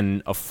who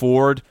can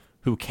afford,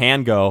 who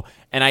can go.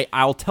 And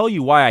I'll tell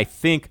you why I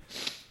think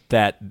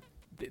that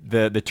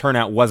the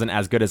turnout wasn't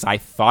as good as I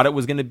thought it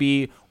was going to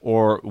be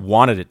or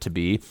wanted it to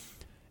be.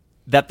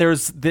 That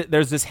there's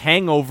this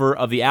hangover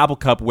of the Apple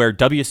Cup where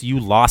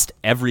WSU lost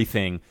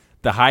everything.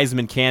 The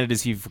Heisman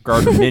candidacy for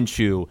Gardner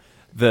Minshew,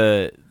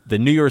 the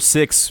New Year's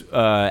Six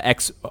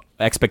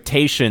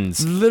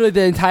expectations, literally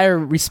the entire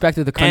respect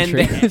of the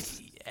country.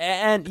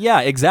 And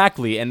yeah,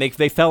 exactly. And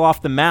they fell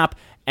off the map.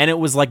 And it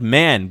was like,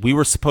 man, we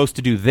were supposed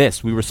to do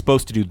this. We were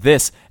supposed to do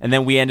this, and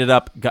then we ended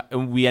up at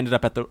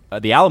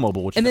the Alamo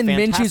Bowl, which and is then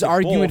Minshew's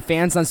arguing with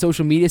fans on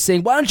social media,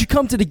 saying, "Why don't you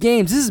come to the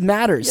games? This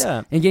matters."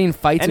 Yeah. And getting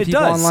fights with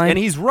people online. And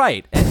he's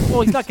right.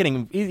 Well, he's not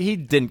getting. He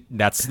didn't.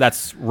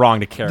 That's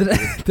wrong to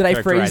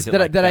characterize.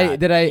 Did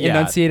I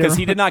enunciate it? Because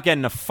he did not get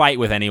in a fight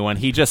with anyone.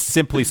 He just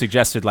simply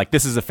suggested, like,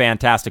 this is a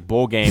fantastic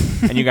bowl game,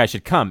 and you guys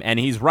should come. And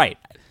he's right.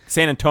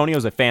 San Antonio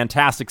is a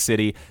fantastic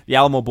city. The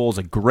Alamo Bowl is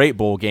a great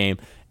bowl game,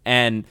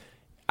 and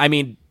I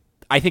mean,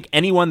 I think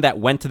anyone that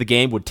went to the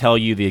game would tell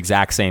you the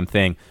exact same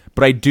thing.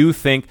 But I do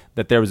think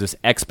that there was this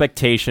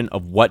expectation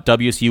of what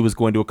WSU was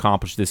going to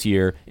accomplish this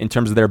year in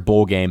terms of their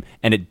bowl game,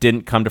 and it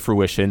didn't come to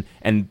fruition,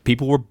 and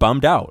people were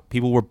bummed out.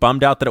 People were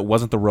bummed out that it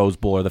wasn't the Rose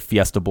Bowl or the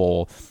Fiesta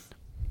Bowl,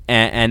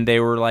 and they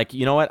were like,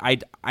 you know what,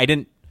 I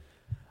didn't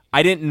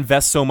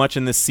invest so much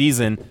in this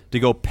season to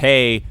go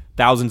pay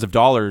thousands of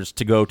dollars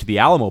to go to the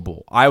Alamo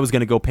Bowl. I was going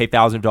to go pay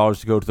thousands of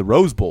dollars to go to the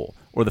Rose Bowl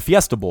or the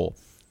Fiesta Bowl.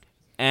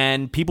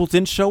 And people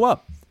didn't show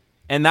up,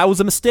 and that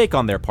was a mistake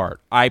on their part.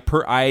 I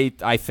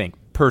think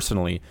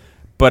personally,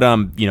 but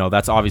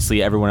that's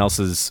obviously everyone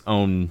else's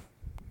own.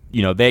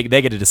 They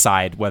get to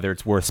decide whether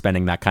it's worth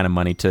spending that kind of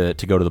money to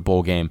go to the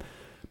bowl game.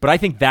 But I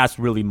think that's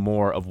really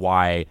more of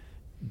why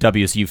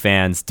WSU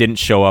fans didn't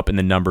show up in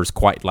the numbers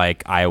quite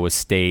like Iowa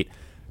State.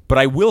 But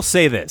I will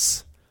say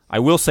this.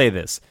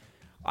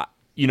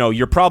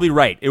 You're probably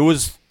right. It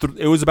was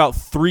about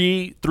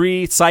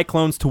three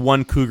Cyclones to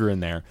one Cougar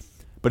in there.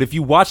 But if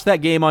you watch that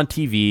game on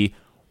TV,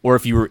 or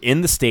if you were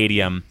in the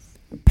stadium,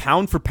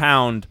 pound for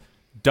pound,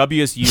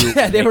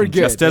 WSU they were good.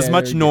 Just as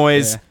much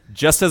noise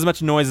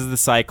as the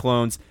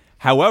Cyclones.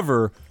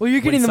 However, you're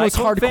getting the most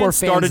hardcore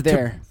fans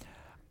there.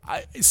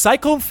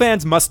 Cyclone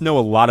fans must know a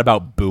lot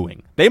about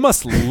booing. They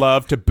must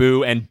love to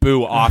boo and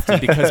boo often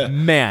because,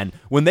 man,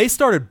 when they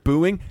started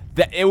booing,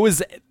 that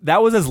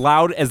was as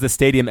loud as the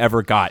stadium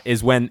ever got.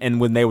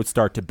 When they would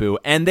start to boo,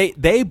 and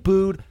they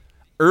booed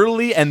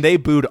early and they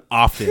booed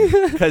often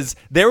because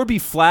there would be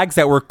flags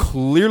that were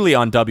clearly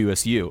on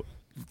WSU.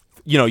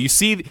 You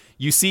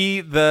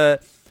see the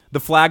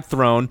flag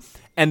thrown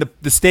and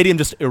the stadium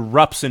just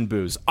erupts in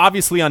boos.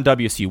 Obviously on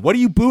WSU. What are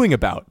you booing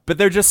about? But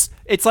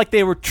it's like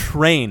they were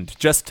trained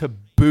just to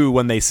boo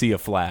when they see a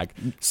flag.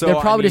 So they're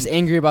probably just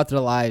angry about their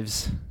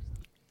lives.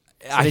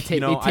 So they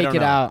take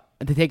it out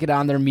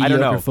on their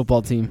mediocre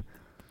football team.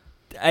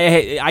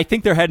 I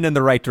think they're heading in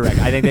the right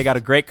direction. I think they got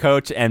a great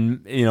coach,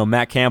 and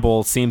Matt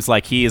Campbell seems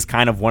like he is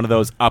kind of one of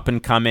those up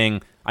and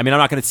coming. I mean, I'm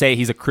not going to say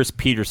he's a Chris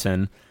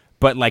Peterson,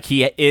 but like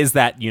he is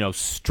that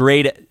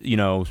straight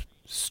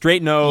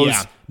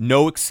nose,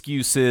 no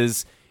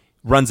excuses,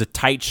 runs a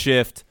tight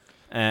shift,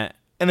 and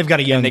they've got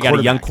a young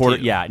quarterback too.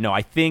 Yeah, no,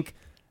 I think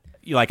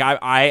like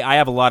I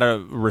have a lot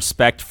of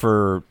respect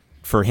for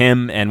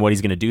him and what he's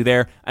going to do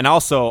there. And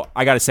also,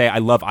 I got to say, I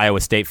love Iowa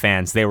State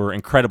fans. They were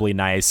incredibly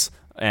nice.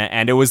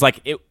 And it was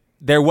like,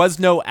 there was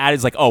no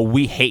added like, oh,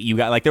 we hate you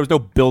guys. Like, there was no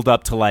build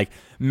up to like,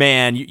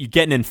 man, you're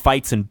getting in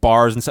fights and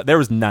bars and stuff. There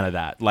was none of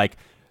that. Like,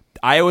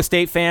 Iowa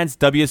State fans,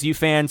 WSU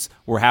fans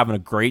were having a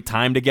great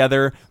time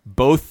together,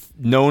 both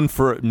known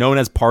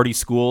as party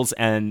schools,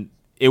 and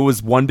it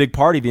was one big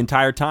party the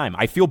entire time.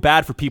 I feel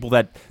bad for people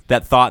that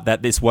thought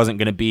that this wasn't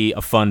going to be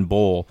a fun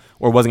bowl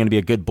or wasn't going to be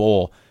a good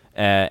bowl.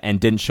 And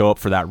didn't show up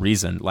for that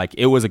reason. Like,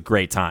 it was a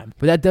great time.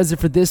 But that does it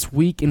for this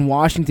week in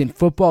Washington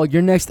football.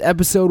 Your next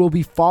episode will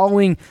be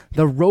following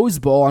the Rose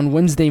Bowl on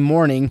Wednesday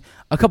morning.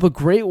 A couple of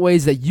great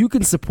ways that you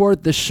can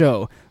support the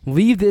show.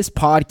 Leave this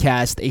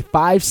podcast a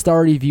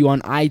 5-star review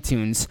on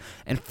iTunes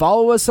and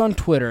follow us on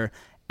Twitter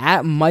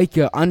at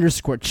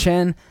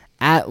Micah_Chen,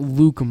 at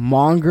Luke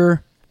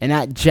Monger, and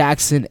at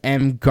Jackson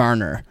M.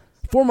 Garner.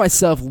 For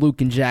myself,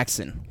 Luke and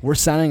Jackson, we're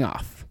signing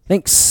off.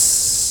 Thanks.